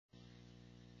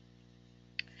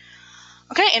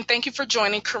Okay, and thank you for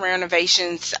joining Career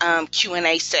Innovations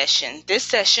Q&A session. This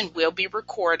session will be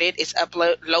recorded. It's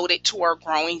uploaded to our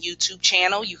growing YouTube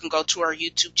channel. You can go to our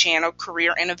YouTube channel,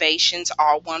 Career Innovations,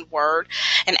 all one word,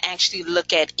 and actually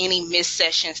look at any missed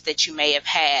sessions that you may have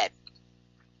had.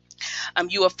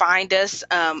 You will find us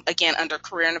again under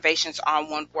Career Innovations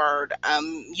on one word.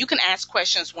 You can ask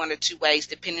questions one or two ways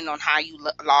depending on how you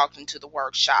logged into the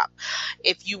workshop.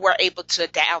 If you were able to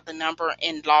dial the number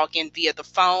and log in via the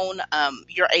phone,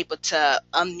 you're able to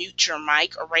unmute your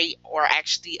mic or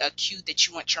actually cue that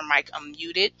you want your mic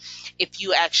unmuted. If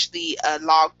you actually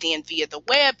logged in via the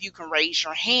web, you can raise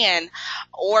your hand,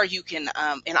 or you can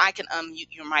and I can unmute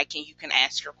your mic and you can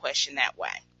ask your question that way.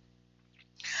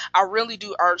 I really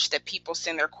do urge that people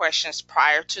send their questions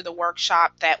prior to the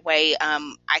workshop. That way,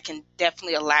 I can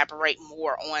definitely elaborate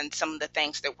more on some of the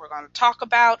things that we're going to talk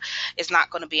about. It's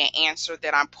not going to be an answer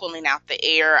that I'm pulling out the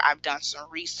air. I've done some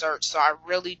research, so I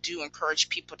really do encourage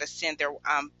people to send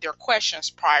their questions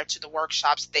prior to the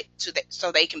workshops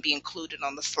so they can be included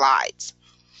on the slides.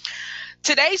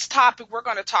 Today's topic, we're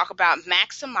going to talk about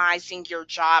maximizing your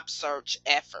job search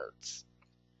efforts.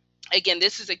 Again,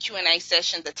 this is a Q&A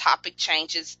session. The topic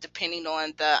changes depending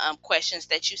on the questions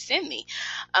that you send me.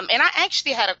 And I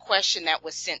actually had a question that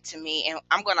was sent to me, and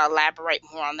I'm going to elaborate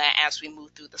more on that as we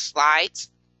move through the slides.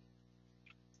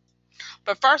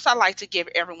 But first, I'd like to give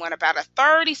everyone about a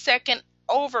 30-second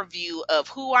overview of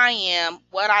who I am,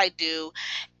 what I do,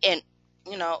 and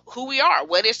who we are.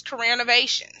 What is Career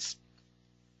Innovations?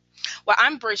 Well,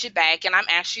 I'm Bridget Bagg, and I'm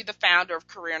actually the founder of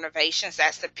Career Innovations.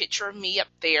 That's the picture of me up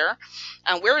there.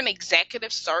 We're an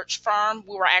executive search firm.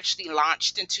 We were actually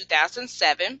launched in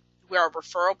 2007. We're a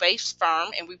referral-based firm,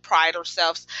 and we pride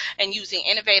ourselves in using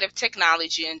innovative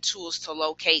technology and tools to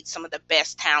locate some of the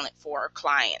best talent for our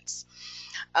clients.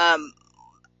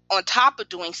 On top of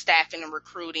doing staffing and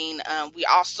recruiting, we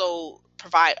also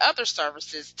provide other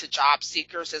services to job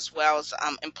seekers as well as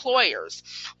employers.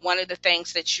 One of the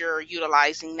things that you're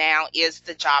utilizing now is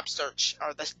the job search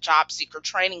or the job seeker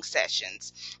training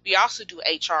sessions. We also do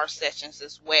HR sessions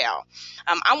as well.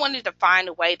 I wanted to find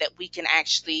a way that we can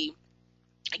actually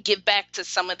give back to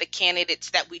some of the candidates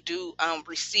that we do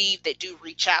receive, that do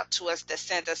reach out to us, that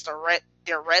send us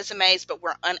their resumes, but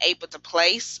we're unable to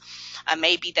place.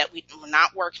 Maybe that we're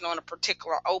not working on a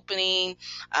particular opening.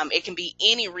 It can be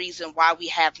any reason why we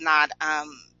have not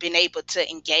been able to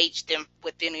engage them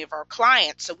with any of our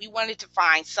clients. So we wanted to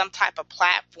find some type of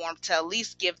platform to at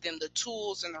least give them the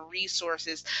tools and the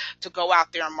resources to go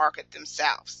out there and market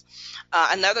themselves.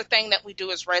 Another thing that we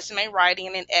do is resume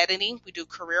writing and editing. We do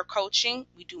career coaching.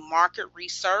 We do market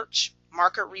research.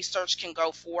 Market research can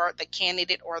go for the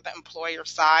candidate or the employer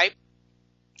side.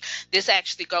 This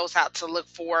actually goes out to look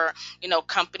for,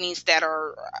 companies that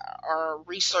are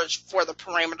researched for the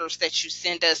parameters that you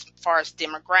send us as far as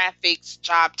demographics,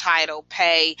 job title,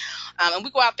 pay. And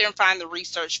we go out there and find the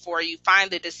research for you,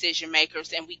 find the decision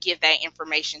makers, and we give that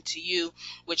information to you,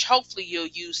 which hopefully you'll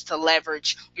use to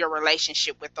leverage your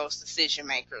relationship with those decision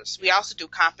makers. We also do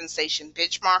compensation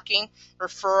benchmarking,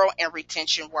 referral, and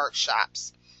retention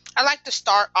workshops. I like to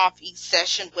start off each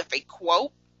session with a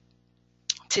quote.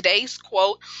 Today's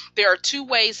quote: there are two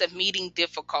ways of meeting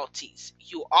difficulties.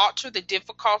 You alter the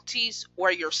difficulties or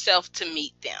yourself to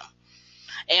meet them.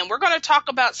 And we're going to talk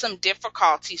about some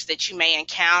difficulties that you may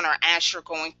encounter as you're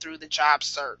going through the job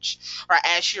search, or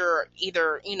as you're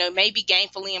either, maybe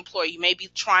gainfully employed. You may be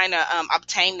trying to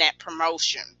obtain that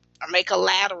promotion or make a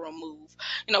lateral move.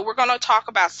 We're going to talk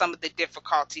about some of the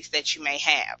difficulties that you may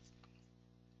have.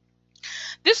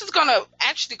 This is going to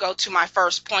actually go to my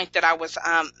first point that I was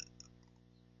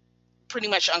pretty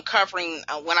much uncovering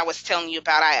when I was telling you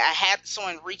about. I had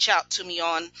someone reach out to me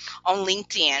on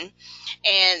LinkedIn,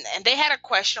 and they had a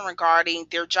question regarding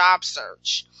their job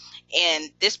search. And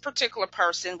this particular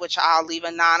person, which I'll leave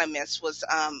anonymous, was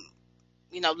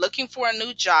looking for a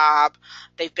new job.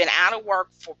 They've been out of work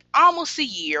for almost a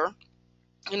year,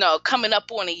 coming up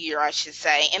on a year, I should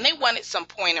say, and they wanted some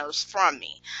pointers from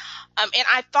me. And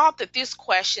I thought that this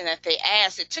question that they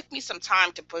asked, it took me some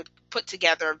time to put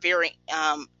together a very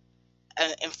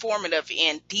informative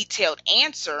and detailed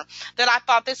answer, that I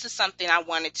thought this is something I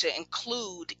wanted to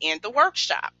include in the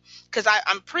workshop, because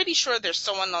I'm pretty sure there's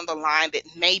someone on the line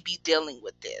that may be dealing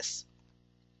with this.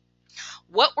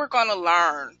 What we're going to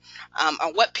learn,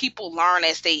 or what people learn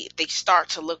as they start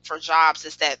to look for jobs,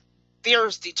 is that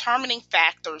there's determining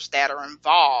factors that are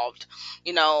involved,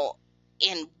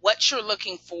 in what you're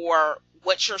looking for,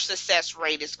 what your success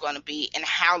rate is going to be, and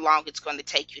how long it's going to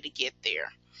take you to get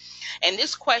there. And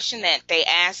this question that they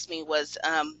asked me was,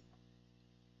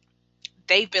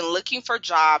 they've been looking for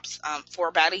jobs for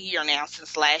about a year now,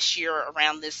 since last year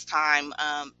around this time,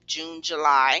 June,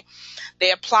 July.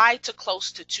 They applied to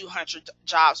close to 200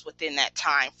 jobs within that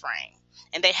time frame,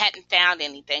 and they hadn't found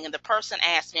anything. And the person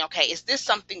asked me, okay, is this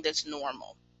something that's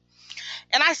normal?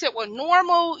 And I said, well,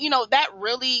 normal, that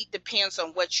really depends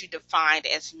on what you defined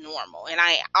as normal. And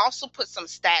I also put some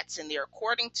stats in there.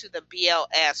 According to the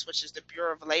BLS, which is the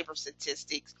Bureau of Labor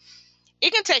Statistics,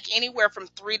 it can take anywhere from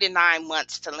 3 to 9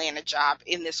 months to land a job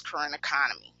in this current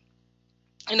economy.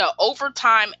 Over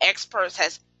time, experts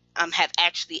have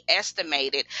actually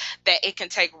estimated that it can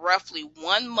take roughly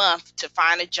 1 month to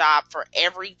find a job for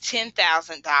every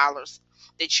 $10,000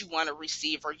 that you want to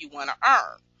receive or you want to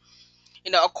earn.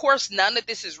 Of course, none of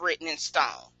this is written in stone.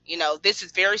 This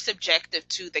is very subjective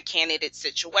to the candidate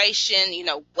situation,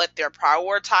 what they're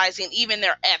prioritizing, even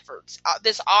their efforts.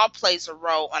 This all plays a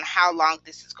role on how long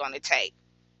this is going to take.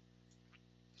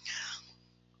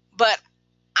 But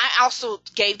I also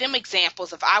gave them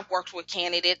examples of, I've worked with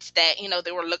candidates that,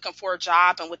 they were looking for a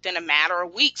job and within a matter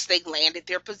of weeks, they landed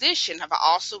their position. I've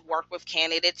also worked with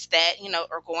candidates that,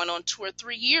 are going on 2 or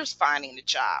 3 years finding a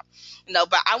job,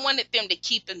 but I wanted them to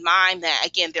keep in mind that,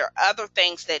 again, there are other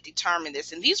things that determine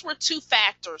this. And these were 2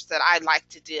 factors that I'd like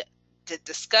to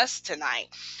discuss tonight,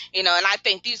 and I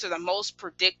think these are the most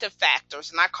predictive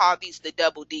factors. And I call these the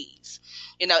double D's,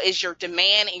 is your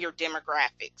demand and your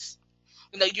demographics.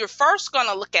 You're first going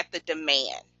to look at the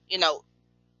demand,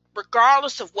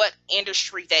 regardless of what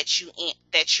industry that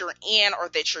you're in or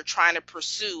that you're trying to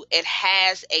pursue, it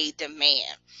has a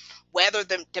demand. Whether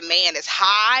the demand is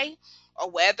high or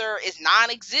whether it's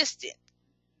non-existent,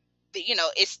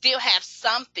 it still has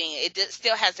something. It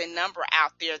still has a number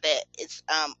out there that is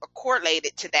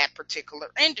correlated to that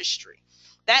particular industry.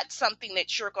 That's something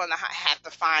that you're going to have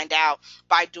to find out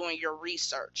by doing your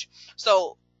research.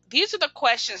 So these are the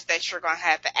questions that you're going to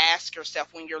have to ask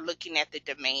yourself when you're looking at the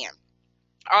demand.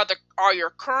 Are your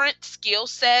current skill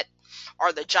set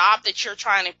or the job that you're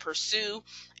trying to pursue,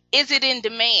 is it in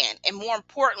demand? And more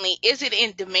importantly, is it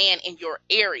in demand in your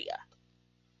area?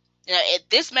 You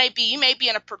may be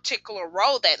in a particular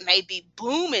role that may be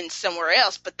booming somewhere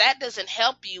else, but that doesn't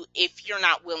help you if you're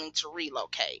not willing to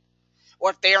relocate, or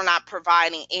if they're not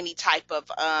providing any type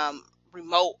of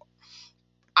remote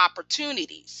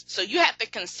opportunities. So you have to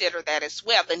consider that as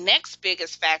well. The next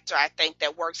biggest factor, I think,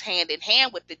 that works hand in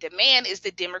hand with the demand is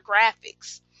the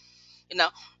demographics.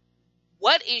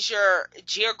 What is your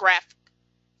geographic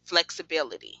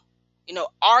flexibility?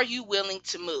 Are you willing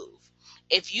to move?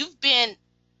 If you've been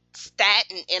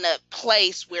stagnant in a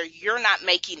place where you're not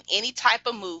making any type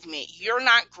of movement, you're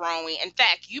not growing. In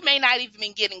fact, you may not even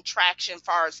be getting traction as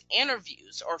far as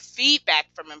interviews or feedback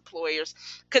from employers,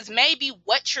 because maybe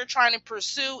what you're trying to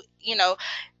pursue,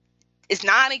 is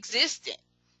non-existent,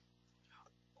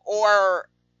 or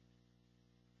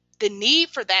the need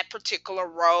for that particular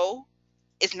role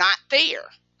is not there.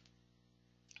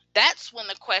 That's when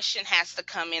the question has to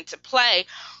come into play.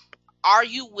 Are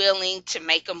you willing to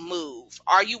make a move?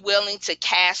 Are you willing to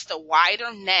cast a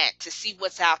wider net to see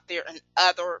what's out there in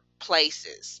other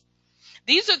places?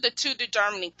 These are the 2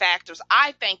 determining factors,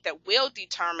 I think, that will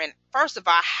determine, first of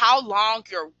all, how long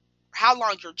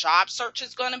your job search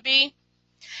is going to be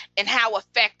and how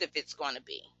effective it's going to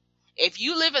be. If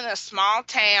you live in a small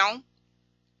town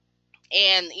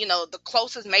and the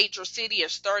closest major city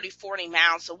is 30-40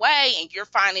 miles away, and you're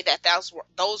finding that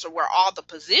those are where all the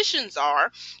positions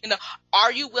are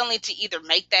you willing to either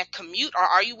make that commute, or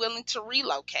are you willing to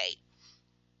relocate?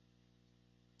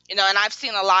 And I've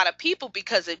seen a lot of people,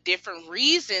 because of different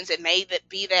reasons. It may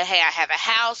be that, hey, I have a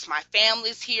house, my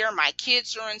family's here, my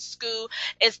kids are in school.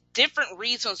 It's different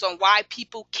reasons on why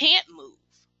people can't move.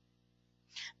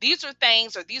 These are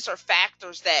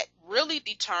factors that really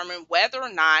determine whether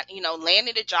or not,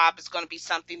 landing a job is going to be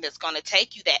something that's going to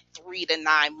take you that 3 to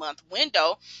 9 month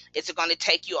window. Is it going to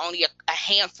take you only a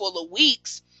handful of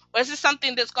weeks? Or is it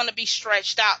something that's going to be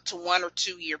stretched out to 1 or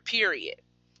 2 year period?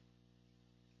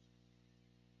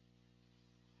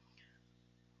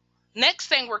 Next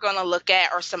thing we're going to look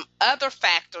at are some other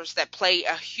factors that play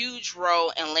a huge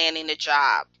role in landing a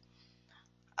job.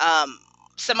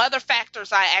 Some other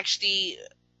factors I actually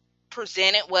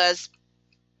presented was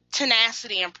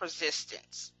tenacity and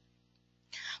persistence.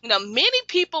 Many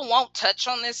people won't touch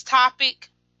on this topic.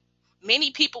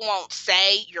 Many people won't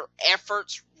say your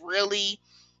efforts really,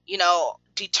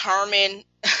 determine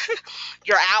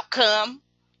your outcome,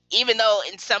 even though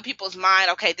in some people's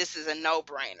mind, okay, this is a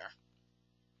no-brainer.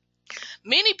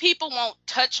 Many people won't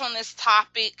touch on this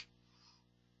topic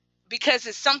because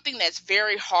it's something that's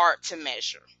very hard to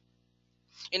measure.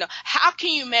 How can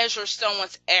you measure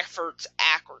someone's efforts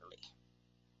accurately?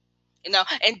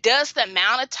 And does the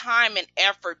amount of time and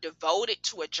effort devoted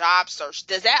to a job search,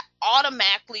 does that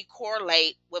automatically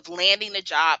correlate with landing a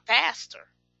job faster?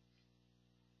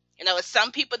 It's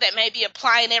some people that may be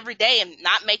applying every day and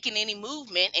not making any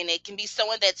movement, and it can be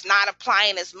someone that's not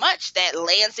applying as much that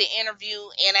lands an interview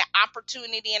and an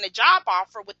opportunity and a job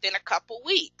offer within a couple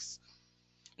weeks.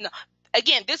 You know,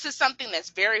 Again, this is something that's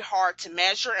very hard to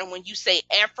measure, and when you say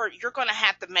effort, you're going to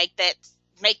have to make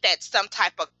that some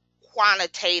type of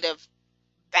quantitative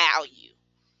value.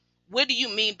 What do you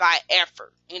mean by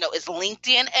effort? Is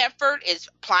LinkedIn effort? Is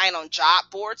applying on job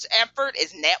boards effort?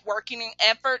 Is networking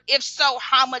effort? If so,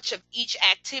 how much of each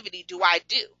activity do I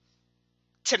do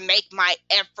to make my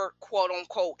effort, quote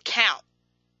unquote, count?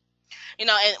 And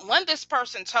when this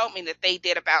person told me that they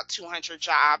did about 200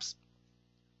 jobs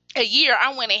a year,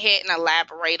 I went ahead and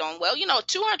elaborate on, well,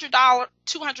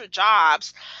 $200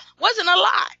 jobs wasn't a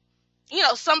lot.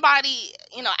 Somebody,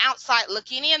 outside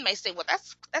looking in may say, well,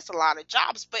 that's a lot of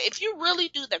jobs. But if you really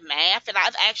do the math, and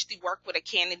I've actually worked with a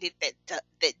candidate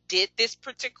that did this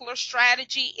particular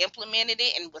strategy, implemented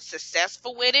it, and was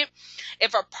successful with it.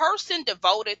 If a person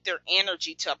devoted their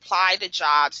energy to apply to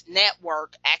jobs,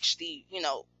 network, actually,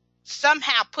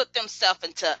 somehow put themselves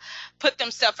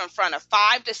in front of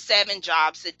 5 to 7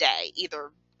 jobs a day,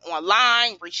 either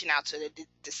online, reaching out to the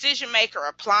decision maker,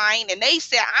 applying, and they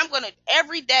said,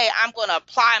 every day I'm going to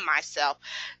apply myself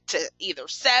to either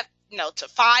to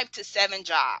 5 to 7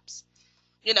 jobs,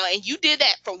 and you did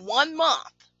that for 1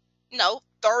 month,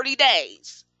 30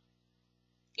 days,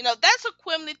 that's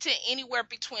equivalent to anywhere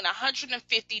between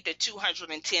 150 to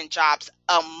 210 jobs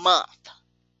a month,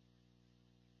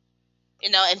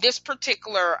 and this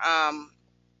particular,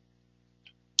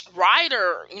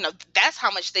 writer, that's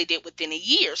how much they did within a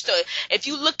year. So if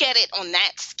you look at it on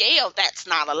that scale, that's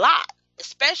not a lot,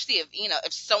 especially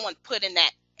if someone put in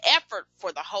that effort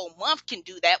for the whole month can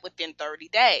do that within 30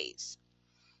 days.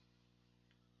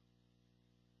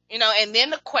 And then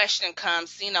the question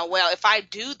comes, well, if I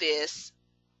do this,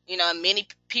 and many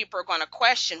people are going to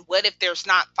question, what if there's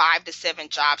not 5 to 7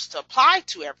 jobs to apply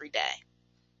to every day?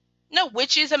 No,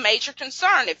 which is a major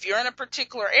concern. If you're in a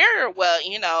particular area, well,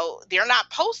 they're not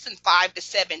posting 5 to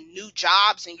 7 new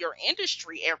jobs in your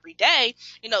industry every day.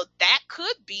 That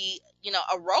could be,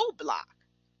 a roadblock.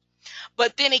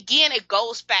 But then again, it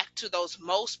goes back to those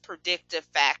most predictive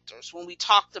factors when we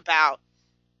talked about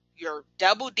your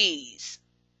double D's,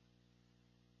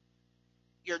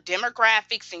 your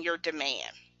demographics, and your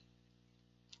demand.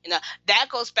 That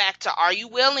goes back to, are you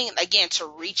willing, again, to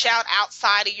reach out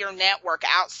outside of your network,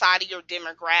 outside of your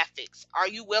demographics? Are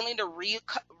you willing to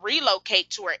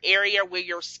relocate to an area where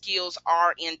your skills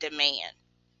are in demand?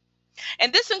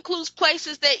 And this includes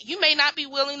places that you may not be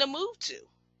willing to move to,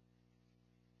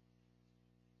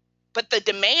 but the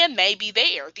demand may be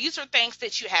there. These are things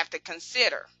that you have to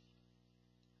consider.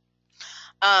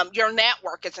 Your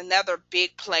network is another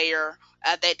big player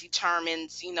that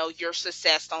determines, your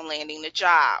success on landing a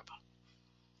job.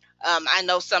 I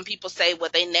know some people say, well,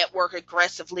 they network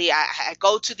aggressively. I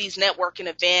go to these networking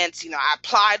events, I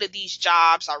apply to these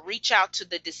jobs, I reach out to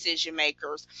the decision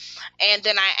makers, and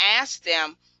then I ask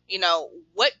them,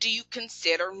 what do you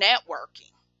consider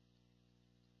networking?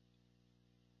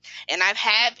 And I've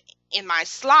had in my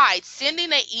slides,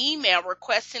 sending an email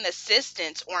requesting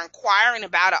assistance or inquiring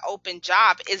about an open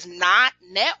job is not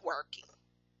networking.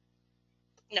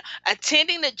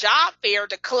 Attending a job fair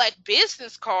to collect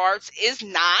business cards is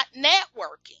not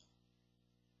networking.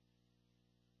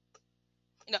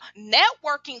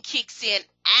 Networking kicks in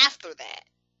after that.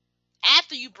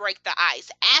 After you break the ice,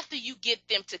 after you get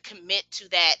them to commit to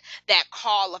that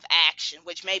call of action,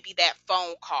 which may be that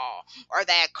phone call or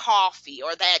that coffee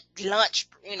or that lunch,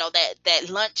 that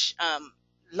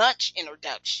lunch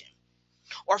introduction,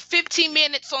 or 15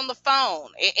 minutes on the phone,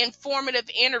 informative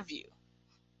interview.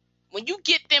 When you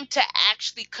get them to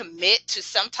actually commit to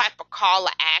some type of call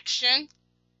of action,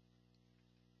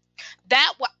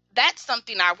 that's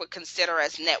something I would consider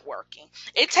as networking.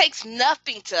 It takes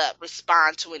nothing to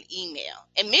respond to an email.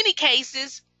 In many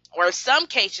cases, or some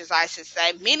cases I should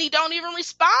say, many don't even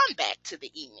respond back to the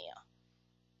email.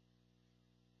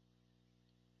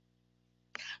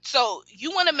 So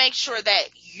you want to make sure that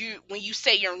when you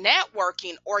say you're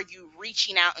networking or you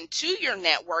reaching out into your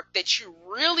network, that you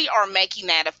really are making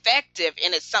that effective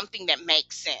and it's something that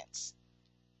makes sense.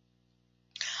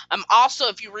 Also,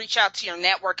 if you reach out to your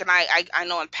network, and I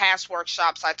know in past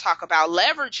workshops I talk about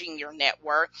leveraging your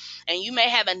network, and you may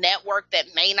have a network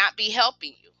that may not be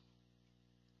helping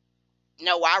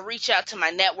you. I reach out to my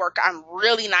network, I'm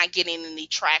really not getting any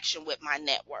traction with my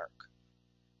network.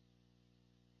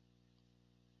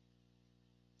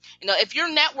 If your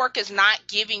network is not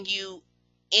giving you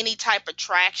any type of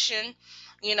traction,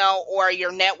 or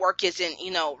your network isn't,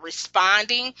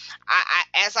 responding,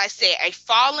 as I said, a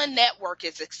fallen network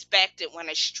is expected when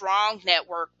a strong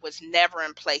network was never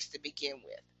in place to begin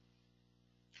with.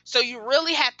 So you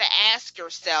really have to ask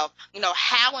yourself,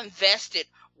 how invested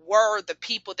were the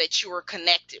people that you were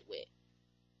connected with?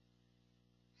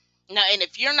 Now, and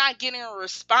if you're not getting a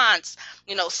response,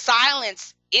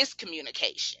 silence is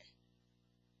communication.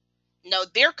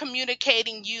 They're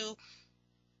communicating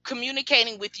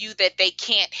with you that they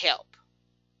can't help.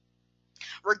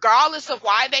 Regardless of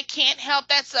why they can't help,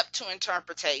 that's up to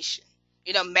interpretation.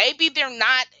 Maybe they're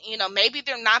not, maybe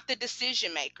they're not the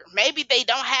decision maker. Maybe they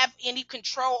don't have any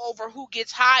control over who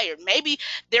gets hired. Maybe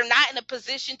they're not in a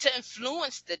position to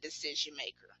influence the decision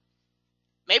maker.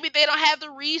 Maybe they don't have the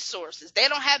resources. They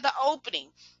don't have the opening.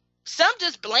 Some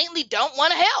just blatantly don't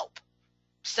want to help.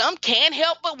 Some can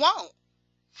help but won't.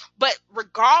 But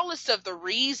regardless of the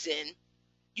reason,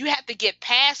 you have to get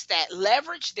past that,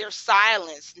 leverage their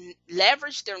silence,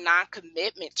 leverage their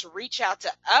non-commitment to reach out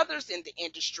to others in the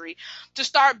industry to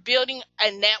start building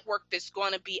a network that's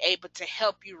going to be able to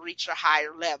help you reach a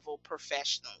higher level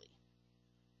professionally.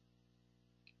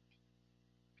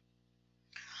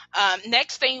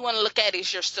 Next thing you want to look at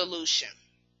is your solution.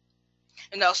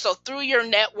 So through your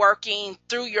networking,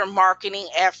 through your marketing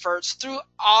efforts, through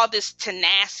all this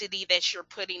tenacity that you're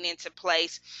putting into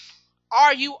place,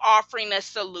 are you offering a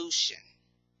solution?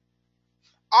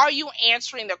 Are you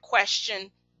answering the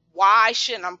question, why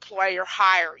should an employer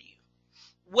hire you?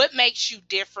 What makes you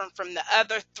different from the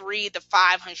other 300 to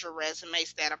 500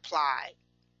 resumes that applied?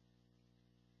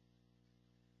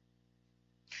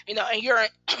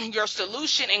 And your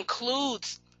solution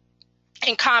includes,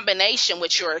 in combination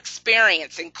with your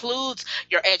experience, includes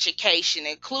your education,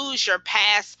 includes your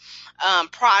past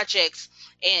projects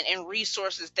and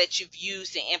resources that you've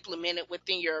used and implemented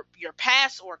within your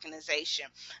past organization.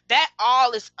 That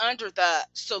all is under the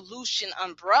solution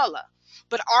umbrella.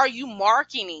 But are you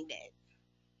marketing it?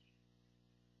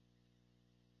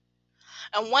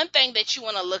 And one thing that you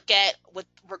want to look at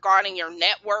regarding your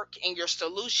network and your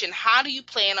solution, how do you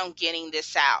plan on getting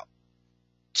this out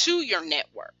to your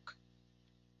network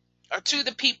or to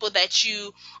the people that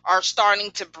you are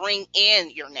starting to bring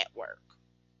in your network?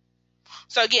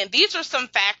 So again, these are some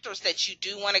factors that you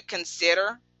do want to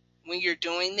consider when you're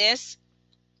doing this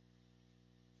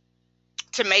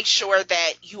to make sure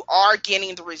that you are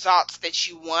getting the results that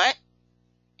you want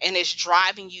and it's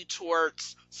driving you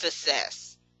towards success.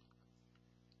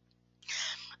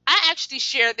 I actually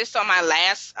shared this on my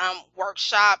last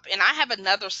workshop, and I have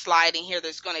another slide in here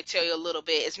that's going to tell you a little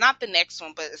bit. It's not the next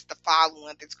one, but it's the following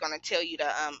one that's going to tell you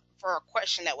for a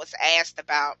question that was asked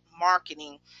about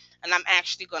marketing, and I'm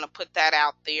actually going to put that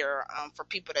out there for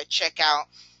people to check out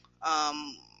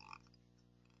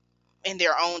in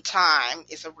their own time.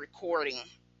 It's a recording.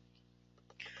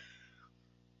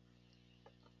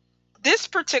 This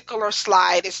particular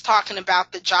slide is talking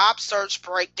about the job search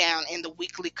breakdown and the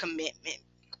weekly commitment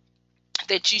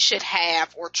that you should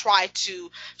have or try to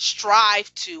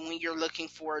strive to when you're looking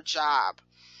for a job.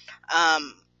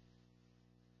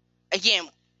 Again,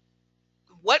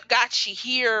 what got you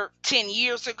here 10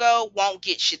 years ago won't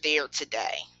get you there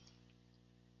today.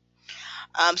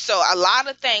 So a lot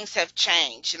of things have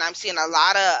changed, and I'm seeing a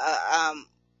lot of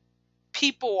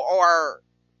people are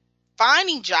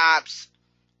finding jobs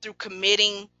through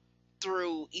committing,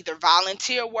 through either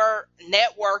volunteer work,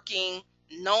 networking,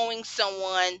 knowing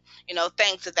someone,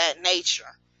 things of that nature.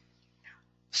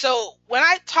 So when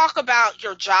I talk about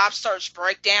your job search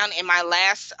breakdown, in my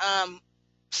last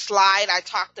slide, I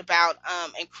talked about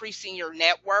increasing your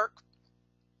network,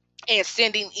 and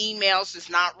sending emails is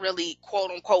not really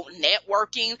quote unquote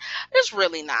networking. It's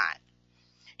really not.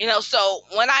 So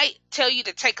when I tell you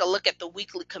to take a look at the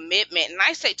weekly commitment, and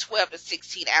I say 12 to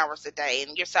 16 hours a day,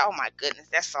 and you're saying, oh my goodness,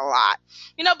 that's a lot.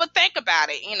 But think about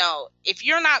it. If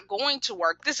you're not going to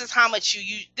work, this is how much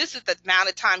this is the amount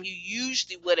of time you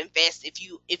usually would invest if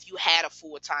you had a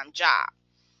full-time job.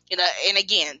 And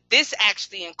again, this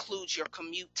actually includes your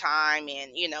commute time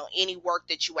and, any work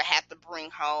that you would have to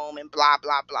bring home and blah,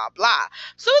 blah, blah, blah.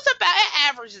 So it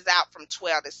averages out from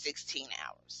 12 to 16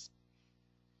 hours.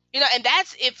 And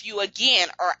that's if you, again,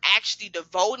 are actually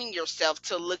devoting yourself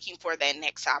to looking for that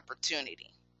next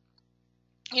opportunity.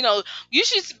 You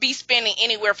should be spending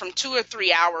anywhere from 2 or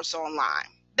 3 hours online.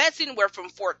 That's anywhere from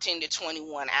 14 to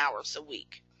 21 hours a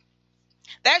week.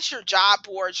 That's your job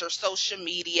boards, your social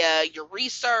media, your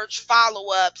research,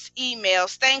 follow-ups,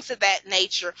 emails, things of that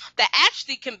nature that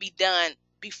actually can be done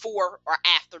before or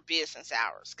after business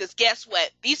hours. Because guess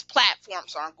what? These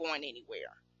platforms aren't going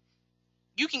anywhere.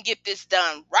 You can get this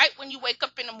done right when you wake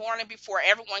up in the morning before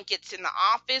everyone gets in the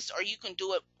office, or you can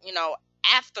do it,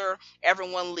 after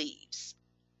everyone leaves.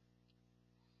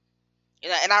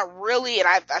 And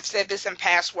I've said this in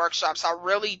past workshops, I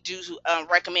really do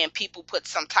recommend people put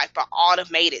some type of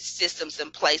automated systems in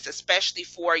place, especially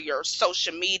for your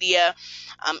social media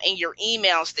and your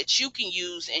emails, that you can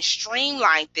use and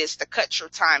streamline this to cut your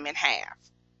time in half.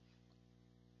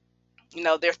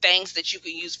 There are things that you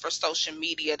can use for social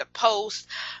media to post.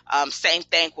 Same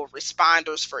thing with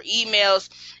responders for emails.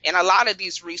 And a lot of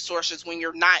these resources, when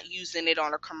you're not using it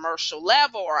on a commercial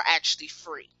level, are actually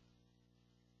free.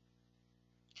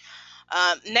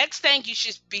 Next thing, you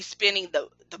should be spending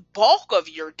the bulk of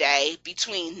your day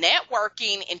between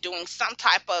networking and doing some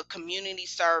type of community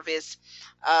service,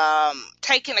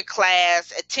 taking a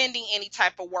class, attending any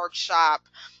type of workshop,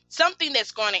 something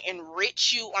that's going to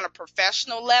enrich you on a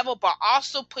professional level, but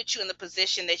also put you in the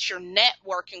position that you're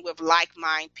networking with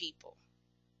like-minded people.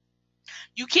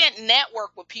 You can't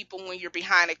network with people when you're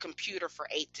behind a computer for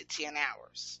 8 to 10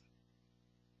 hours.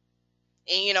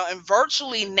 And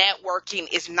virtually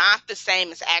networking is not the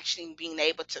same as actually being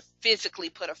able to physically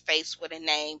put a face with a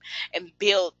name and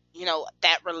build,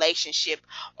 that relationship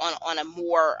on a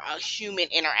more human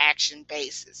interaction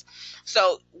basis.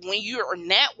 So when you're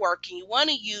networking, you want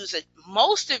to use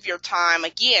most of your time,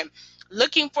 again,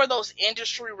 looking for those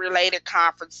industry related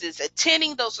conferences,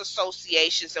 attending those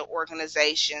associations and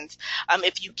organizations.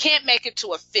 If you can't make it to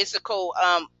a physical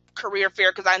career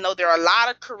fair, because I know there are a lot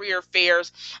of career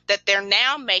fairs that they're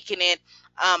now making it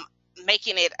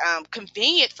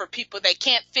convenient for people that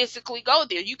can't physically go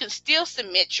there. You can still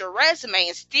submit your resume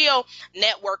and still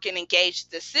network and engage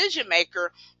the decision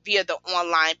maker via the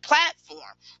online platform.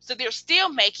 So they're still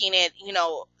making it,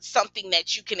 something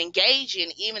that you can engage in,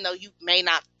 even though you may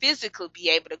not physically be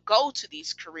able to go to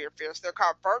these career fairs. They're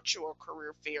called virtual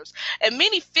career fairs. And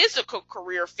many physical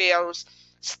career fairs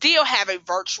still have a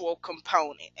virtual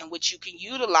component in which you can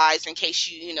utilize in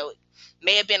case you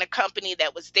may have been a company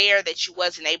that was there that you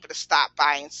wasn't able to stop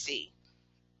by and see.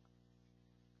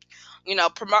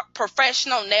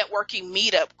 Professional networking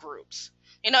meetup groups.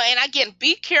 And again,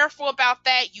 be careful about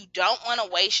that. You don't want to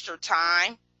waste your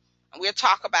time. And we'll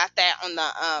talk about that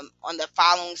on the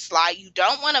following slide. You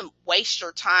don't want to waste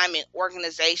your time in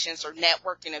organizations or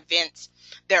networking events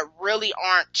that really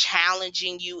aren't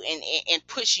challenging you and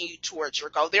pushing you towards your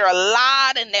goal. There are a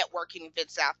lot of networking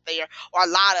events out there, or a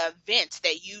lot of events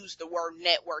that use the word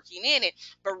networking in it,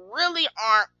 but really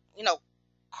aren't,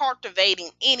 cultivating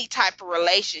any type of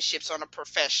relationships on a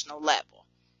professional level.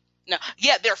 Now,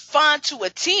 yeah, they're fun to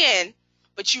attend,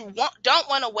 but you don't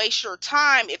want to waste your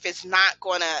time if it's not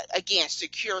going to, again,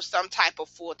 secure some type of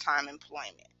full-time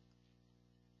employment.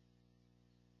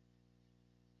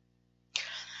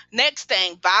 Next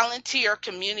thing, volunteer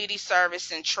community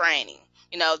service and training.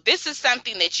 This is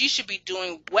something that you should be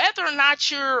doing whether or not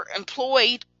you're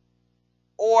employed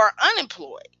or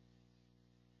unemployed.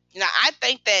 I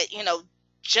think that,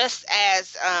 just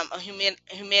as a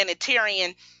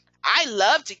humanitarian, I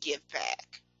love to give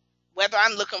back, whether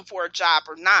I'm looking for a job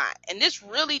or not. And this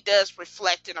really does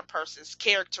reflect in a person's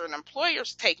character, and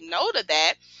employers take note of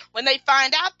that when they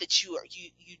find out that you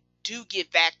do give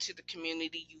back to the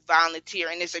community, you volunteer.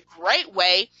 And it's a great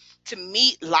way to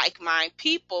meet like-minded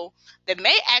people that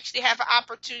may actually have an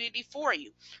opportunity for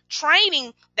you.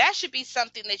 Training, that should be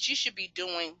something that you should be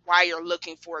doing while you're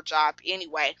looking for a job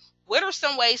anyway. What are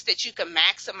some ways that you can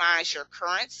maximize your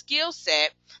current skill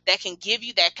set that can give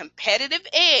you that competitive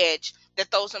edge that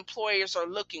those employers are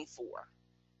looking for?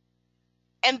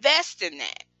 Invest in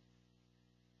that.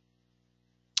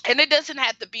 And it doesn't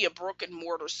have to be a brick and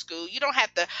mortar school. You don't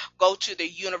have to go to the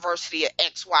University of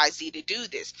XYZ to do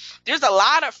this. There's a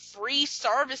lot of free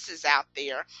services out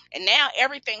there, and now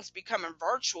everything's becoming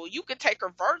virtual. You could take a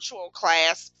virtual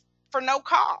class for no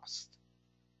cost.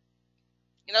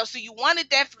 So you want to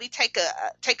definitely take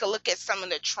a look at some of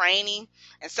the training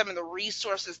and some of the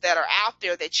resources that are out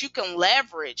there that you can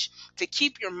leverage to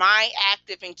keep your mind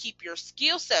active and keep your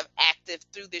skill set active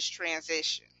through this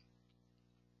transition.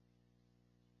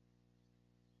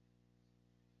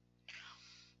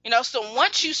 So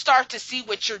once you start to see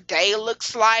what your day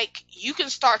looks like, you can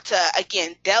start to,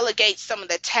 again, delegate some of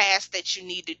the tasks that you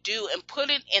need to do and put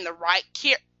it in the right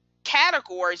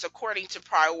categories according to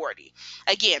priority.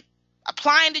 Again,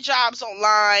 applying to jobs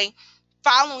online,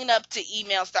 following up to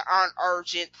emails that aren't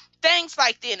urgent, things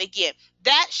like that. And again,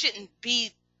 that shouldn't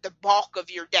be the bulk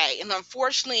of your day. And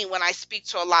unfortunately, when I speak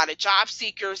to a lot of job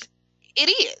seekers, it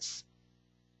is.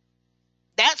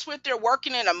 That's what they're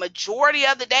working in a majority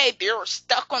of the day. They're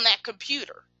stuck on that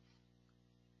computer.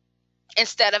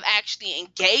 instead of actually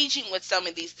engaging with some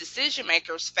of these decision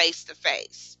makers face to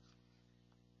face.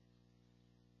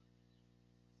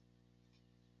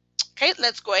 Okay,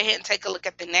 let's go ahead and take a look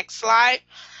at the next slide.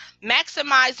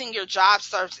 Maximizing your job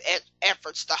search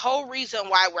efforts. The whole reason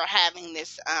why we're having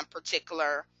this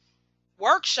particular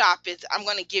workshop is I'm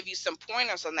going to give you some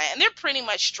pointers on that, and they're pretty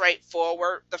much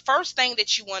straightforward. The first thing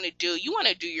that you want to do, you want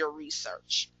to do your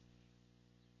research.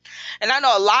 And I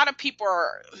know a lot of people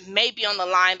are maybe on the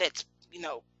line that's,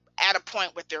 at a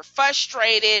point where they're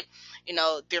frustrated,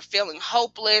 they're feeling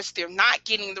hopeless, they're not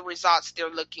getting the results they're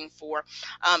looking for.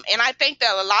 And I think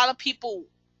that a lot of people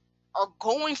are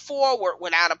going forward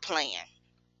without a plan,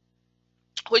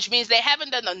 which means they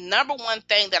haven't done the number one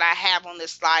thing that I have on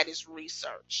this slide is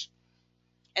research.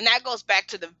 And that goes back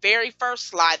to the very first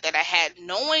slide that I had,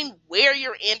 knowing where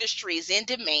your industry is in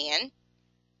demand.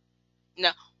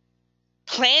 Now,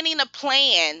 planning a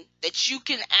plan that you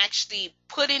can actually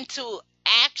put into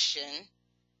action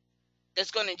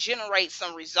that's going to generate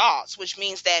some results, which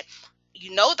means that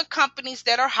you know the companies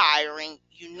that are hiring,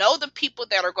 you know the people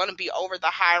that are going to be over the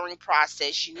hiring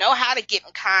process, you know how to get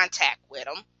in contact with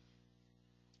them,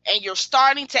 and you're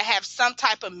starting to have some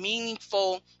type of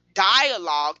meaningful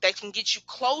dialogue that can get you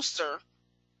closer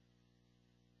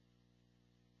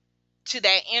to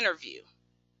that interview.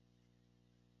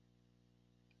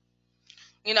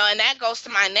 And that goes to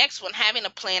my next one, having a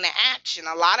plan of action.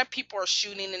 A lot of people are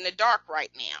shooting in the dark right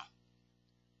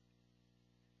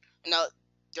now.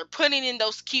 They're putting in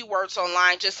those keywords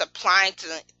online, just applying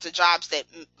to jobs that,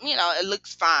 it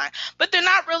looks fine. But they're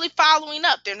not really following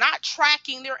up. They're not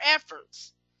tracking their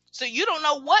efforts. So you don't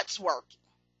know what's working.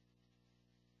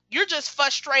 You're just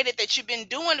frustrated that you've been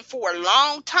doing it for a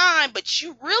long time, but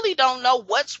you really don't know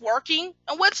what's working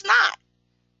and what's not,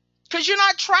 because you're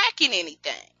not tracking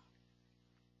anything.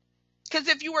 Because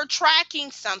if you were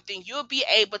tracking something, you'll be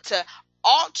able to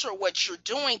alter what you're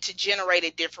doing to generate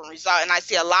a different result. And I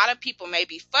see a lot of people may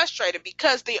be frustrated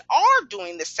because they are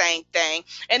doing the same thing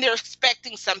and they're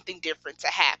expecting something different to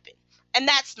happen. And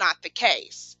that's not the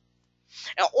case.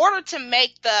 In order to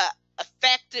make the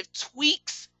effective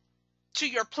tweaks to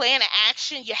your plan of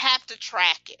action, you have to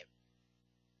track it.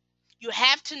 You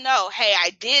have to know, hey,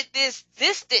 I did this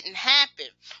didn't happen.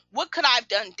 What could I have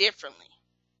done differently?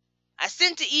 I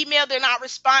sent the email, they're not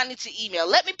responding to email.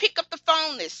 Let me pick up the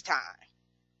phone this time.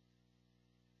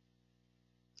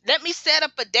 Let me set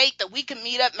up a date that we can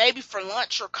meet up maybe for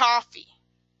lunch or coffee.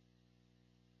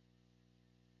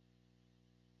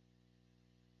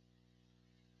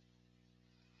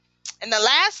 And the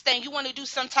last thing, you want to do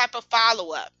some type of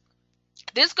follow-up.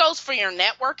 This goes for your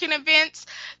networking events.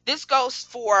 This goes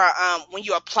for when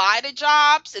you apply to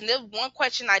jobs. And then one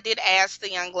question I did ask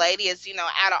the young lady is,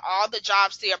 out of all the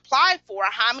jobs they applied for,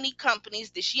 how many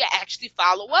companies did she actually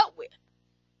follow up with?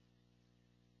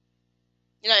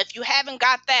 If you haven't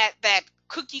got that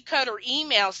cookie cutter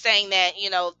email saying that,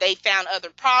 they found other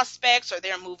prospects or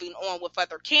they're moving on with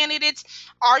other candidates,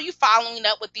 are you following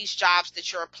up with these jobs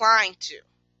that you're applying to?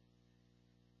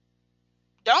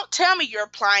 Don't tell me you're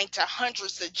applying to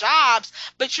hundreds of jobs,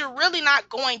 but you're really not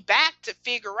going back to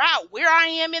figure out where I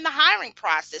am in the hiring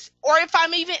process or if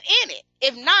I'm even in it.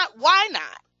 If not, why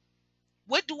not?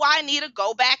 What do I need to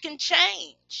go back and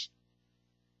change?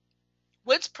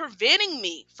 What's preventing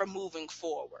me from moving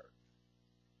forward?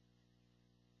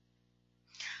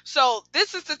 So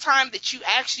this is the time that you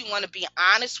actually want to be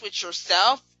honest with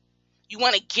yourself. You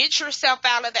want to get yourself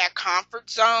out of that comfort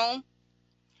zone.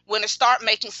 Want to start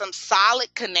making some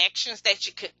solid connections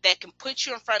that can put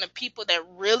you in front of people that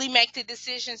really make the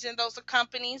decisions in those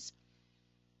companies.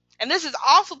 And this is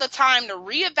also the time to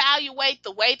reevaluate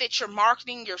the way that you're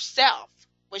marketing yourself,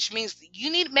 which means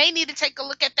you may need to take a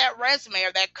look at that resume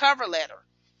or that cover letter,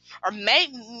 or may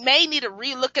need to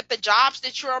relook at the jobs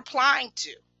that you're applying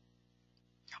to,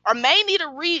 or may need to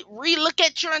relook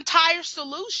at your entire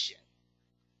solution.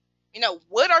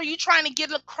 What are you trying to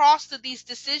get across to these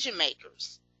decision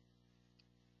makers?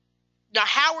 Now,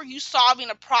 how are you solving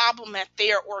a problem at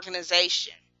their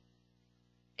organization?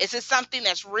 Is it something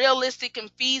that's realistic and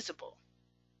feasible?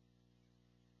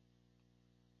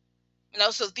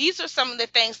 So these are some of the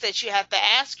things that you have to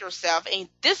ask yourself, and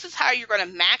this is how you're going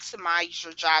to maximize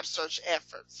your job search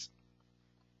efforts.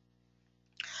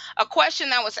 A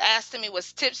question that was asked to me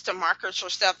was tips to market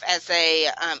yourself as a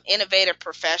innovative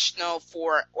professional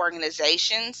for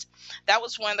organizations. That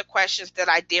was one of the questions that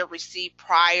I did receive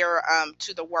prior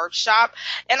to the workshop.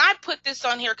 And I put this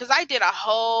on here because I did a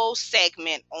whole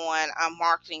segment on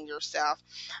marketing yourself.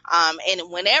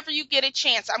 And whenever you get a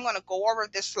chance, I'm going to go over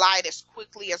this slide as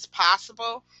quickly as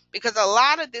possible, because a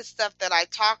lot of this stuff that I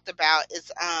talked about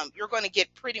is you're going to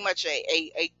get pretty much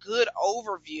a good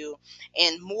overview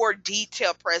and more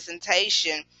detailed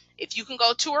presentation if you can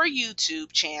go to our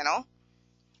YouTube channel.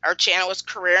 Our channel is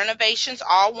Career Innovations,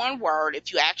 all one word.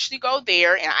 If you actually go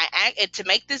there, and to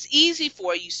make this easy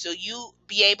for you, so you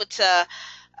be able to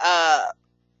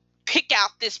pick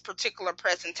out this particular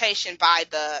presentation by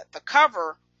the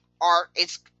cover art,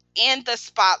 it's in the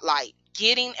spotlight,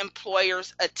 getting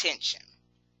employers' attention.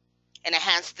 And it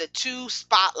has the two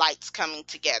spotlights coming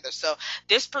together. So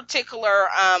this particular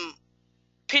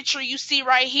picture you see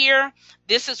right here,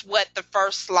 this is what the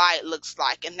first slide looks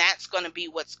like, and that's going to be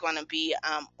what's going to be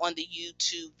on the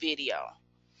YouTube video.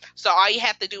 So all you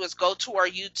have to do is go to our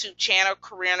YouTube channel,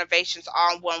 Career Innovations,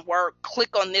 all one word,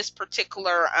 click on this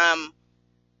particular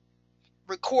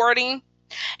recording,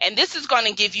 and this is going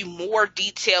to give you more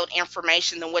detailed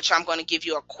information than which I'm going to give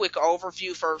you a quick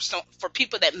overview for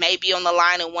people that may be on the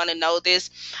line and want to know this.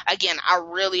 Again, I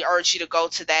really urge you to go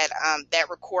to that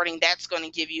recording. That's going to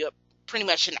give you pretty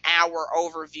much an hour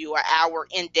overview, an hour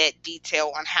in-depth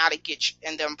detail on how to get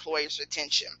in the employer's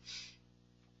attention.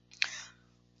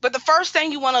 But the first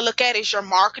thing you want to look at is your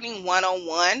marketing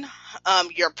 101,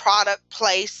 your product,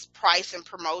 place, price, and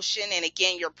promotion. And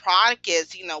again, your product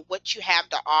is, what you have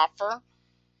to offer.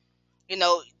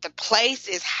 The place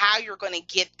is how you're going to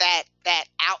get that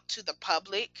out to the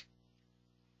public.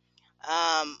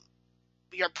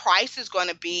 Your price is going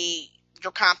to be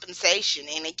your compensation.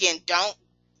 And again, don't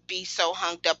be so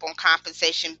hung up on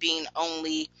compensation being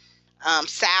only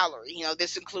salary.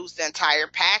 This includes the entire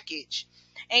package.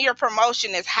 And your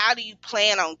promotion is, how do you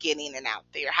plan on getting it out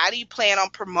there? How do you plan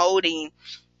on promoting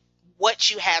what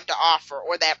you have to offer,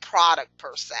 or that product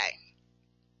per se?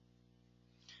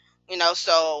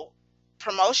 So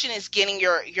promotion is getting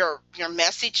your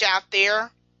message out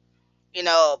there.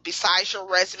 Besides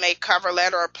your resume, cover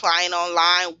letter, applying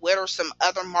online, what are some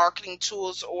other marketing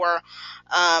tools or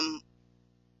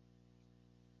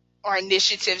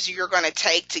initiatives you're going to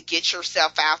take to get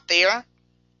yourself out there?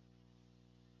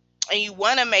 And you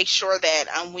want to make sure that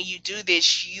when you do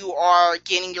this, you are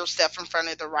getting yourself in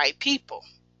front of the right people.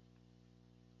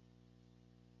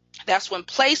 That's when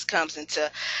place comes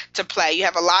into play. You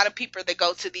have a lot of people that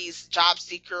go to these job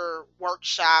seeker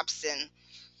workshops, and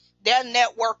they'll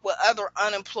network with other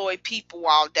unemployed people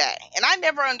all day. And I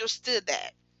never understood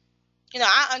that.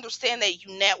 I understand that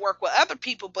you network with other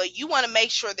people, but you want to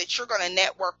make sure that you're going to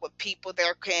network with people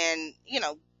that can,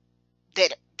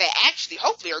 that actually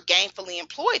hopefully are gainfully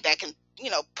employed, that can,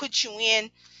 put you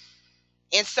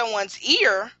in someone's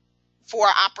ear for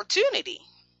opportunity.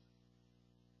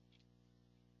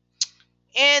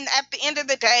 And at the end of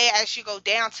the day, as you go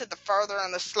down to the further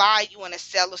on the slide, you want to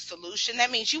sell a solution. That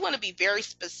means you want to be very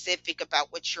specific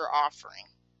about what you're offering.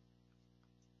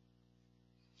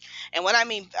 And what I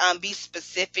mean, be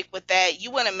specific with that, you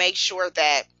want to make sure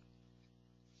that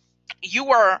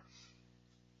you are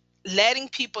letting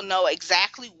people know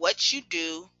exactly what you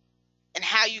do and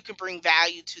how you can bring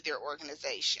value to their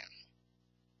organization.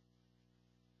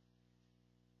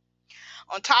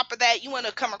 On top of that, you want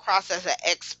to come across as an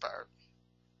expert.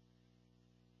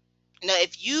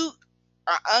 If you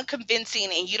are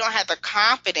unconvincing and you don't have the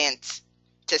confidence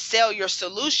to sell your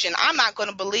solution, I'm not going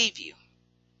to believe you,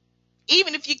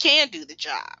 even if you can do the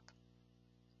job.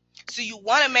 So you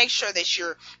want to make sure that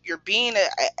you're being an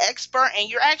expert, and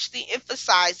you're actually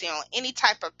emphasizing on any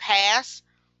type of past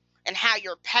and how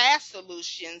your past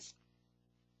solutions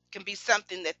can be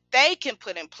something that they can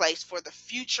put in place for the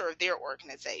future of their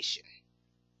organization.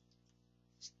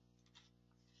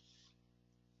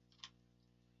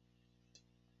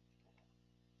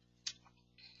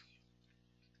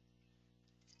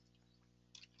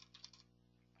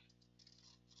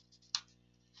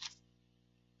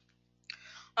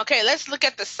 Okay, let's look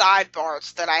at the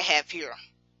sidebars that I have here.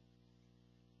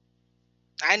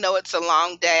 I know it's a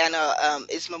long day. I know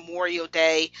it's Memorial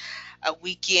Day, a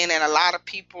weekend, and a lot of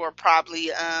people are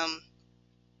probably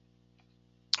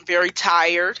very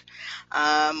tired,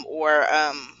 or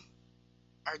are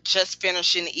just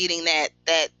finishing eating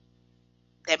that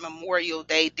Memorial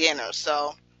Day dinner.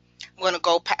 So I'm going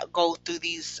to go through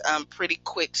these pretty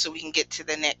quick so we can get to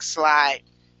the next slide.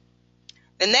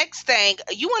 The next thing,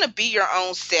 you want to be your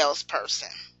own salesperson.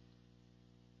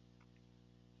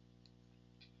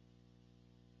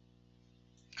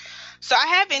 So I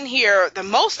have in here, the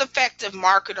most effective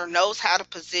marketer knows how to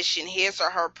position his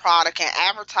or her product and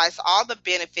advertise all the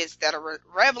benefits that are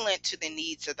relevant to the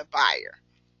needs of the buyer.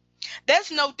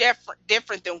 That's no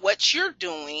different than what you're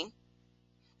doing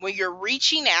when you're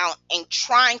reaching out and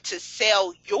trying to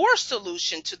sell your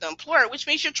solution to the employer, which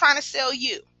means you're trying to sell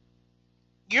you.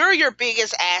 You're your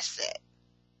biggest asset.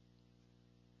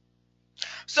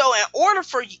 So in order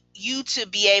for you to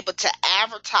be able to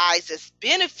advertise its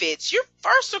benefits, you're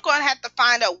first going to have to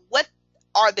find out what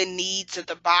are the needs of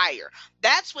the buyer.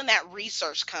 That's when that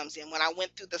research comes in, when I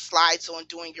went through the slides on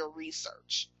doing your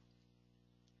research.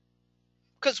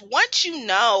 Because once you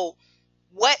know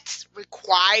what's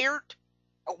required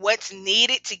or what's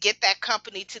needed to get that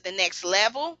company to the next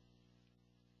level,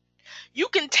 you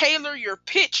can tailor your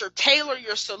pitch or tailor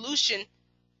your solution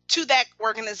to that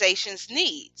organization's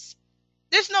needs.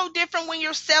 There's no different when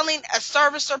you're selling a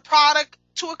service or product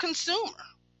to a consumer.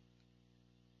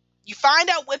 You find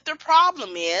out what their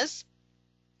problem is,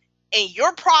 and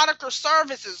your product or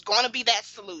service is going to be that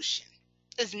solution.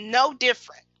 It's no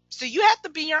different. So you have to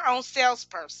be your own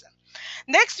salesperson.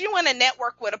 Next, you want to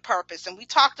network with a purpose. And we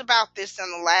talked about this in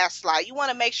the last slide. You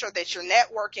want to make sure that you're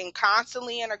networking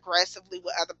constantly and aggressively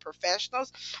with other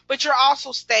professionals, but you're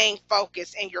also staying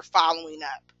focused and you're following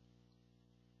up.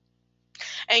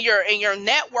 And you're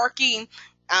networking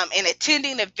and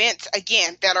attending events,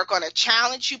 again, that are going to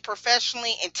challenge you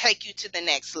professionally and take you to the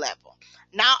next level.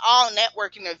 Not all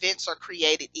networking events are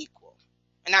created equal.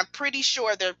 And I'm pretty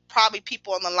sure there are probably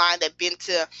people on the line that have been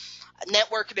to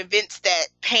networking events that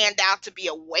panned out to be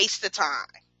a waste of time.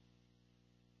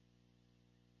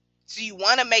 So you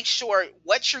want to make sure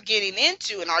what you're getting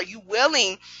into, and are you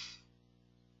willing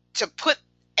to put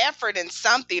effort in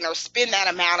something or spend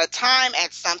that amount of time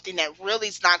at something that really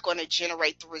is not going to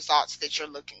generate the results that you're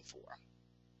looking for.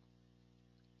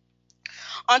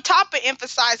 On top of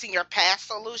emphasizing your past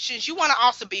solutions, you want to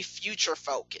also be future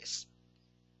focused.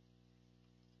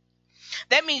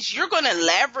 That means you're going to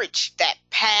leverage that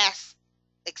past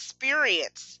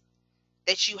experience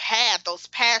that you have, those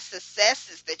past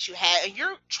successes that you had, and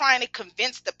you're trying to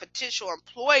convince the potential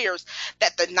employers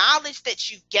that the knowledge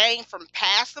that you've gained from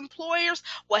past employers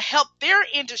will help their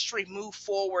industry move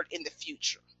forward in the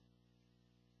future.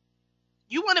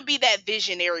 You want to be that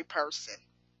visionary person.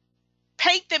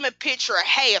 Paint them a picture of,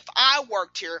 hey, if I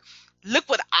worked here, look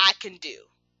what I can do,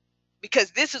 because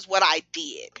this is what I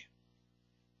did.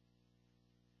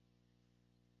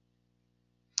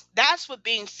 That's what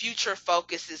being future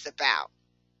focused is about.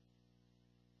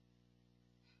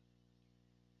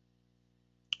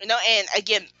 And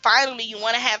again, finally, you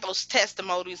want to have those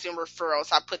testimonies and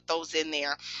referrals. I put those in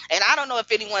there. And I don't know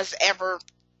if anyone's ever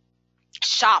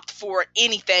shopped for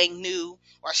anything new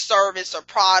or service or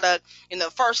product. The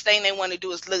first thing they want to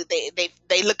do is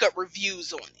they look up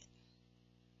reviews on it.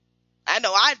 I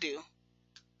know I do.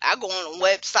 I go on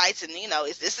websites and,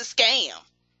 is this a scam?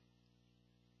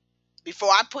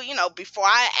 Before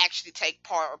I actually take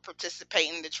part or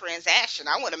participate in the transaction,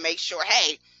 I want to make sure,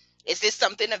 hey, is this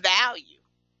something of value?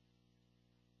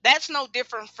 That's no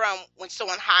different from when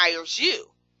someone hires you.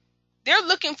 They're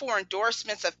looking for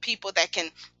endorsements of people that can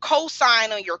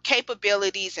co-sign on your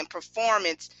capabilities and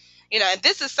performance. And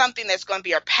this is something that's going to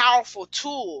be a powerful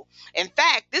tool. In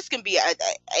fact, this can be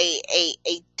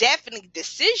a definite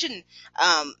decision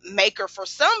maker for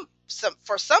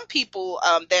some people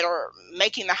that are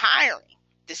making the hiring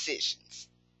decisions.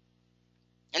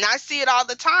 And I see it all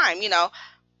the time.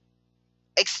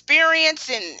 Experience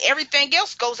and everything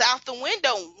else goes out the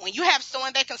window when you have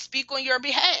someone that can speak on your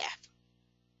behalf.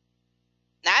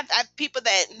 Now, I've people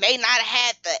that may not have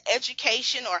had the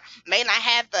education or may not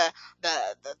have the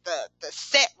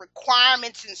set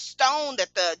requirements in stone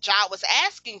that the job was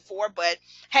asking for, but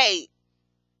hey,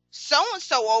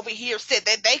 so-and-so over here said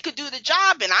that they could do the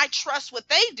job, and I trust what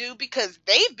they do because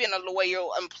they've been a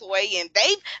loyal employee and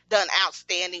they've done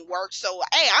outstanding work. So,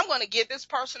 hey, I'm going to give this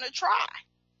person a try.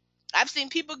 I've seen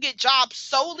people get jobs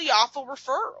solely off of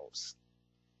referrals.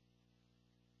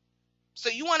 So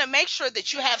you want to make sure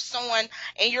that you have someone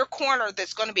in your corner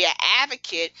that's going to be an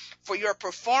advocate for your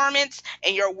performance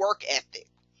and your work ethic.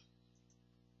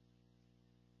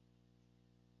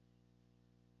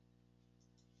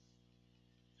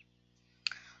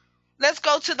 Let's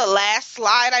go to the last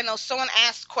slide. I know someone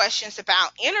asked questions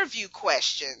about interview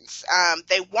questions.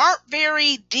 They weren't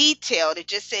very detailed. It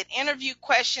just said interview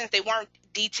questions. They weren't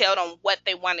detailed on what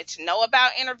they wanted to know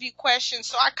about interview questions.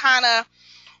 So I kind of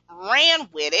ran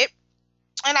with it.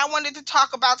 And I wanted to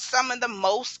talk about some of the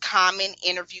most common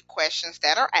interview questions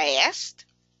that are asked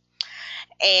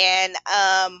and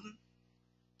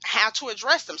how to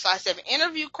address them. So I said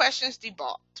interview questions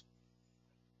debunked.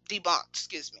 debunked,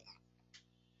 excuse me.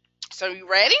 So you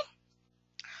ready?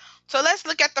 So let's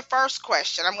look at the first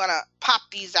question. I'm going to pop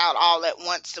these out all at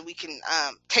once so we can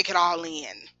take it all in.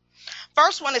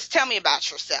 First one is, tell me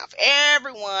about yourself.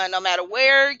 Everyone, no matter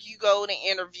where you go to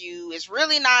interview, is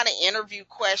really not an interview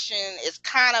question. It's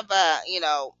kind of a,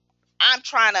 I'm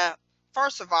trying to,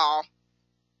 first of all,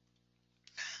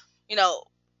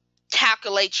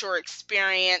 calculate your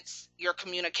experience, your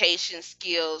communication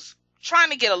skills,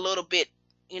 trying to get a little bit,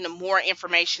 more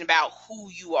information about who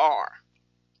you are.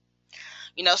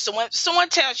 So when someone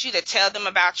tells you to tell them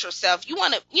about yourself, you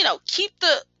want to, keep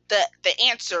the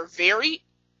answer very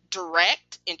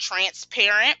direct and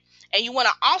transparent. And you want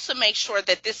to also make sure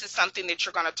that this is something that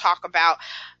you're going to talk about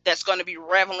that's going to be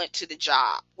relevant to the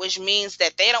job, which means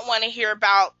that they don't want to hear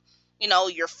about,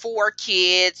 your 4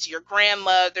 kids, your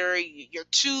grandmother, your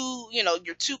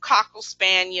two cocker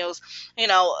spaniels.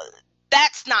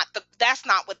 That's not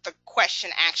what the question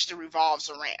actually revolves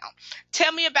around.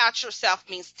 Tell me about yourself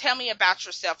means tell me about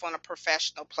yourself on a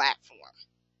professional platform.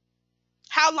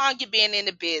 How long you been in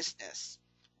the business?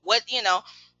 What,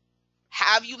 how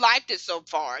have you liked it so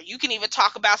far? You can even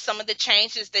talk about some of the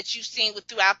changes that you've seen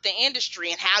throughout the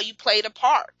industry and how you played a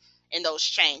part in those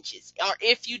changes, or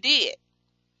if you did.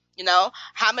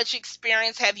 How much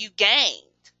experience have you gained?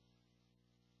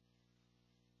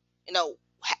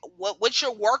 What's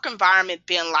your work environment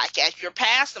been like at your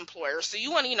past employer? So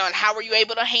you want to, and how were you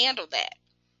able to handle that?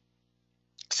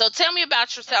 So tell me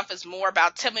about yourself is more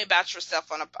about tell me about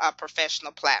yourself on a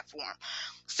professional platform.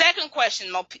 Second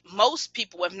question most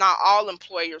people, if not all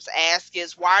employers, ask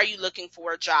is, why are you looking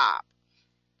for a job?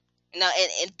 And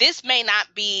this may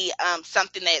not be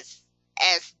something that's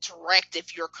as direct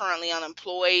if you're currently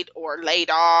unemployed or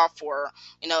laid off, or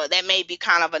that may be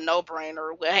kind of a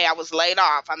no-brainer. Well, hey, I was laid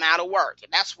off, I'm out of work,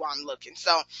 and that's why I'm looking.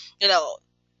 So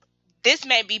this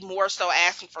may be more so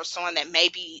asking for someone that may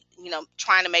be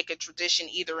trying to make a transition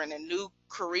either in a new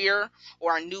career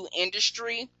or a new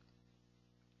industry,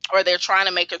 or they're trying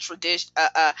to make a transition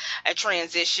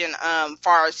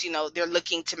far as they're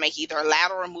looking to make either a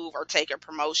lateral move or take a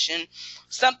promotion,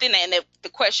 something. And the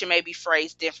question may be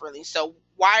phrased differently. So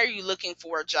why are you looking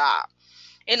for a job?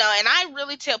 And I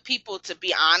really tell people to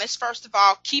be honest. First of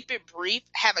all, keep it brief,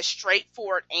 have a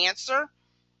straightforward answer.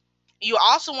 You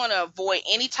also want to avoid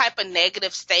any type of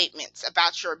negative statements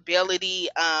about your ability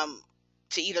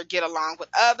to either get along with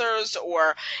others,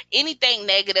 or anything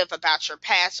negative about your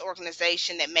past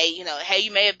organization that may, hey,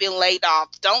 you may have been laid off.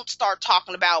 Don't start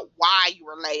talking about why you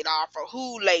were laid off or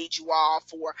who laid you off,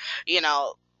 or,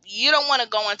 you don't want to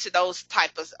go into those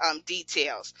type of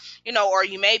details, or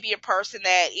you may be a person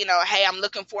that, hey, I'm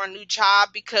looking for a new job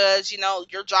because,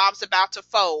 your job's about to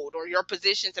fold or your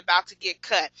position's about to get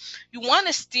cut. You want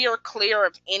to steer clear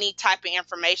of any type of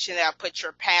information that'll put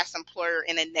your past employer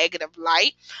in a negative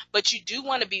light, but you do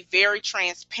want to be very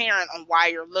transparent on why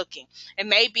you're looking. It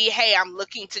may be, hey, I'm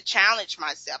looking to challenge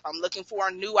myself. I'm looking for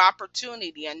a new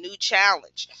opportunity, a new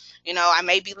challenge. I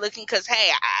may be looking because,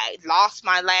 hey, I lost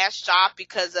my last job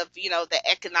because of, the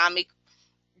economic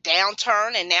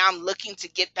downturn, and now I'm looking to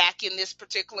get back in this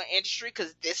particular industry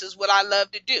because this is what I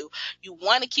love to do. You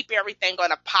want to keep everything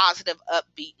on a positive,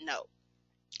 upbeat note.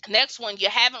 Next one, you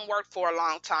haven't worked for a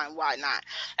long time. Why not?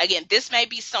 Again, this may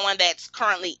be someone that's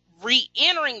currently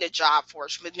re-entering the job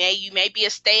force, but you may be a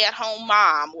stay-at-home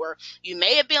mom, or you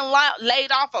may have been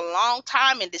laid off a long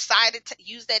time and decided to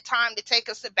use that time to take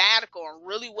a sabbatical and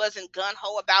really wasn't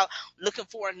gung-ho about looking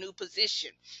for a new position.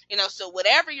 So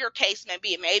whatever your case may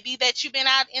be, it may be that you've been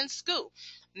out in school.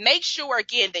 Make sure,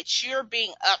 again, that you're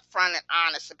being upfront and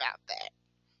honest about that.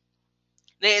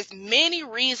 There's many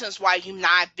reasons why you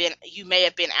may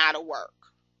have been out of work.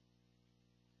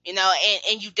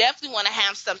 And you definitely want to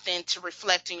have something to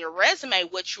reflect in your resume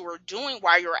what you were doing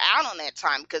while you were out on that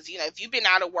time. Because, if you've been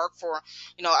out of work for,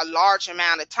 a large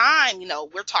amount of time,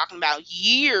 we're talking about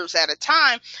years at a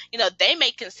time, they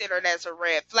may consider it as a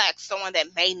red flag, someone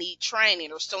that may need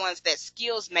training, or someone's that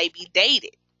skills may be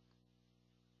dated.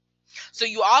 So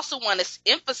you also want to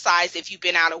emphasize if you've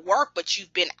been out of work, but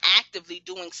you've been actively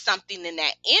doing something in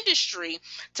that industry,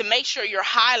 to make sure you're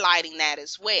highlighting that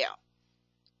as well.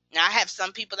 Now, I have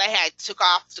some people that took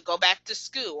off to go back to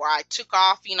school, or I took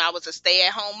off, I was a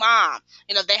stay-at-home mom.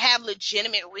 They have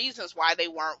legitimate reasons why they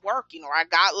weren't working, or I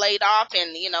got laid off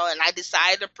and, and I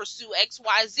decided to pursue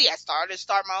XYZ. I started to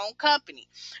start my own company.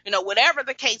 Whatever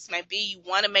the case may be, you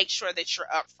want to make sure that you're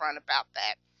upfront about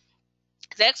that.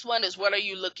 Next one is, what are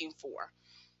you looking for?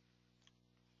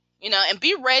 And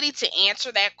be ready to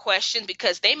answer that question,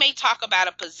 because they may talk about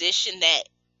a position that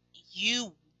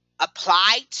you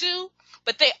applied to,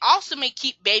 But they also may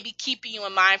maybe keeping you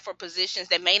in mind for positions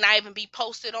that may not even be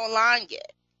posted online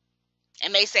yet.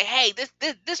 And may say, hey,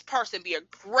 this person be a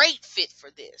great fit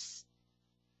for this.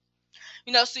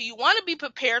 So you want to be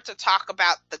prepared to talk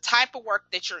about the type of work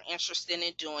that you're interested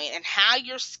in doing and how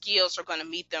your skills are going to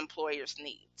meet the employer's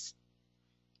needs.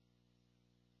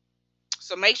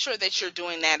 So make sure that you're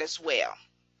doing that as well.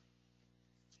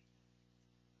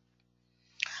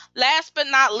 Last but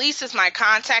not least is my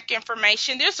contact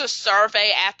information. There's a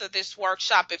survey after this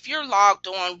workshop. If you're logged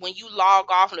on, when you log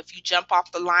off and if you jump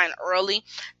off the line early,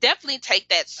 definitely take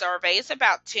that survey. It's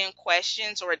about 10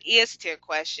 questions, or it is 10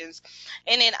 questions.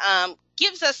 And it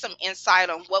gives us some insight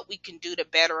on what we can do to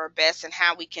better our best and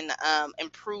how we can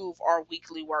improve our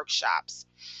weekly workshops.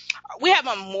 We have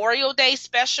a Memorial Day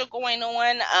special going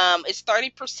on. It's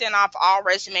 30% off all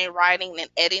resume writing and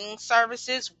editing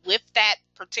services. With that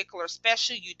particular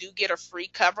special, you do get a free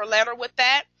cover letter with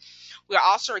that. We're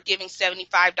also giving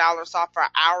 $75 off our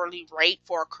hourly rate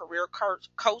for our career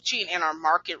coaching and our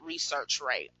market research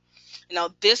rate.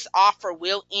 This offer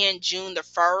will end June the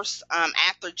 1st.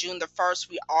 After June the 1st,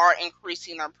 we are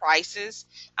increasing our prices.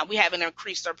 We haven't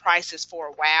increased our prices for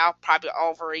a while, probably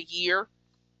over a year.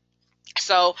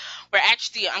 So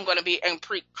I'm going to be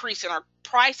increasing our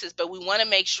prices, but we want to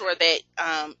make sure that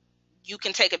you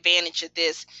can take advantage of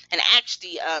this and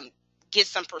actually get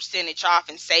some percentage off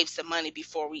and save some money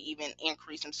before we even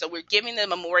increase them. So we're giving the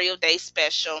Memorial Day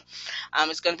special.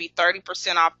 It's going to be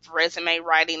 30% off resume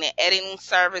writing and editing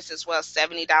service, as well as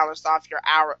 $70 off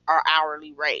our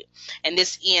hourly rate. And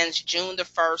this ends June the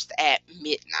 1st at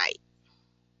midnight.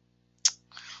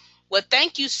 Well,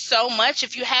 thank you so much.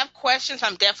 If you have questions,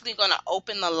 I'm definitely going to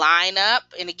open the line up.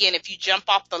 And again, if you jump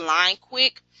off the line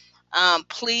quick,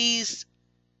 please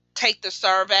take the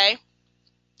survey.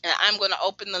 And I'm going to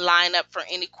open the line up for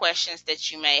any questions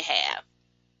that you may have.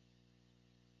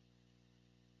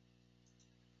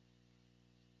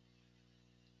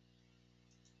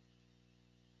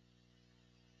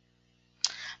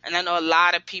 And I know a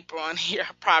lot of people on here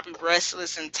are probably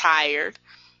restless and tired,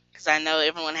 because I know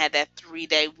everyone had that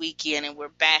 3-day weekend and we're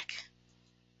back.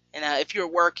 If you're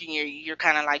working, you're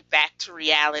kind of like back to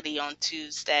reality on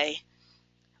Tuesday.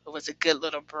 It was a good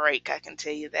little break, I can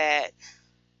tell you that.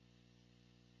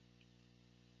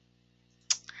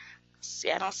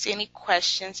 See, I don't see any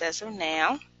questions as of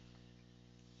now.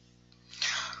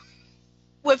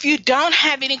 Well, if you don't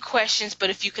have any questions,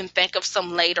 but if you can think of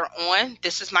some later on,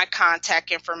 this is my contact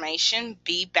information,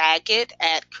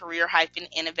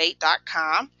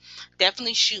 bbaggett@career-innovate.com.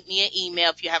 Definitely shoot me an email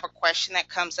if you have a question that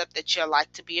comes up that you'd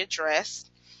like to be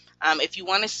addressed. If you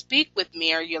want to speak with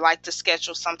me or you'd like to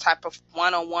schedule some type of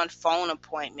one-on-one phone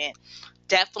appointment,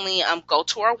 definitely go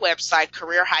to our website,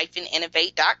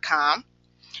 career-innovate.com.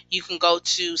 You can go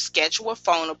to schedule a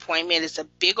phone appointment. It's a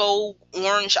big old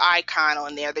orange icon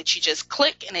on there that you just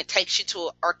click, and it takes you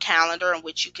to our calendar in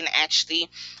which you can actually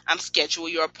schedule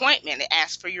your appointment. It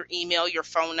asks for your email, your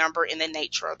phone number, and the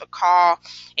nature of the call,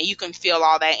 and you can fill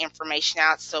all that information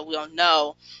out so we'll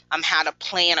know how to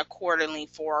plan accordingly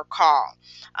for our call.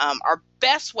 Our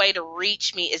best way to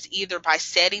reach me is either by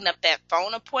setting up that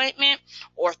phone appointment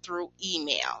or through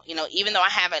email. Even though I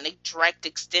have a direct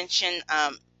extension,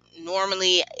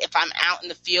 normally if I'm out in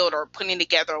the field or putting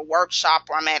together a workshop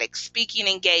or I'm at a speaking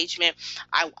engagement,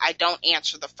 I don't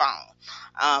answer the phone.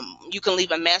 You can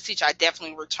leave a message. I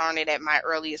definitely return it at my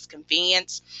earliest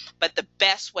convenience. But the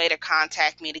best way to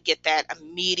contact me to get that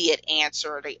immediate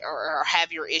answer or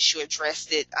have your issue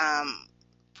addressed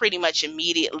pretty much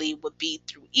immediately would be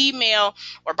through email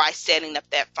or by setting up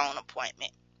that phone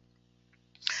appointment.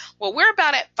 Well, we're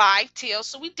about at 5 till,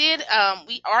 so we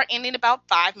are ending about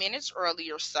 5 minutes early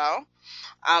or so.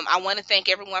 I want to thank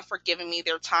everyone for giving me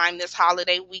their time this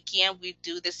holiday weekend. We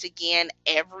do this again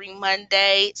every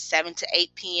Monday, 7 to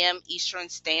 8 p.m. Eastern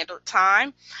Standard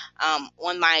Time.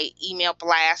 On my email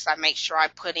blast, I make sure I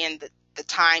put in the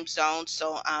time zone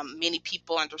so many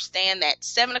people understand that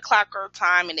 7 o'clock our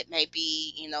time, and it may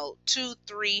be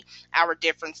 2-3 hour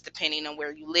difference depending on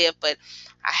where you live. But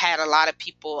I had a lot of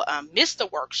people miss the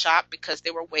workshop because they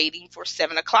were waiting for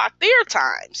 7 o'clock their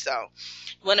time. So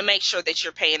you want to make sure that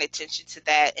you're paying attention to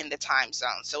that in the time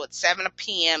zone. So it's 7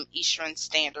 p.m. Eastern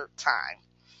Standard Time.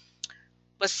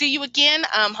 But see you again.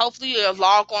 Hopefully you'll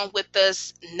log on with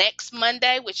us next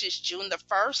Monday, which is June the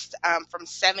 1st, from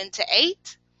 7 to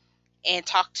 8. And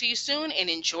talk to you soon, and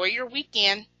enjoy your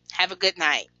weekend. Have a good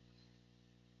night.